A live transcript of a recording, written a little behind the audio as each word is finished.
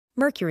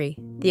Mercury,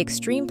 the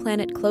extreme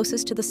planet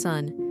closest to the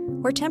Sun,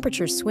 where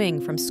temperatures swing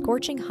from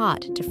scorching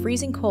hot to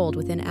freezing cold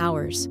within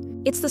hours.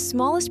 It's the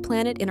smallest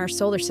planet in our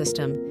solar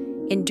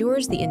system,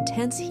 endures the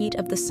intense heat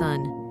of the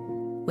Sun.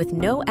 With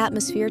no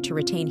atmosphere to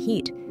retain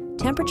heat,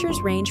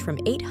 temperatures range from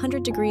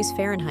 800 degrees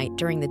Fahrenheit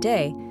during the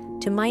day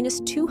to minus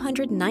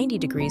 290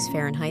 degrees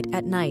Fahrenheit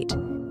at night.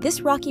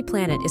 This rocky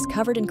planet is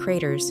covered in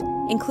craters,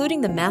 including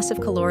the massive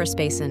Caloris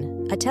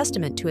Basin, a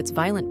testament to its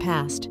violent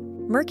past.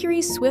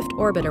 Mercury's swift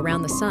orbit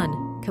around the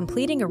Sun,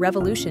 completing a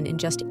revolution in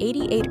just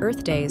 88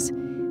 Earth days,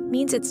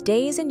 means its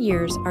days and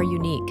years are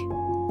unique.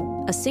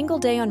 A single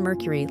day on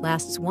Mercury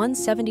lasts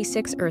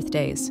 176 Earth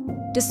days.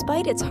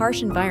 Despite its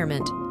harsh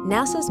environment,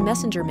 NASA's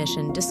MESSENGER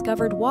mission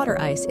discovered water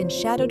ice in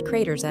shadowed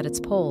craters at its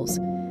poles,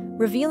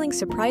 revealing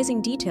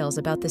surprising details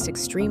about this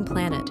extreme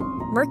planet.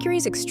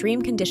 Mercury's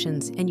extreme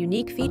conditions and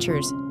unique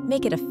features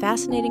make it a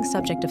fascinating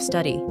subject of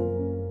study.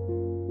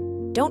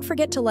 Don't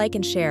forget to like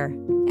and share,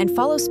 and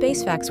follow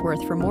Space Facts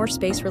Worth for more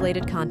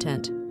space-related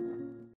content.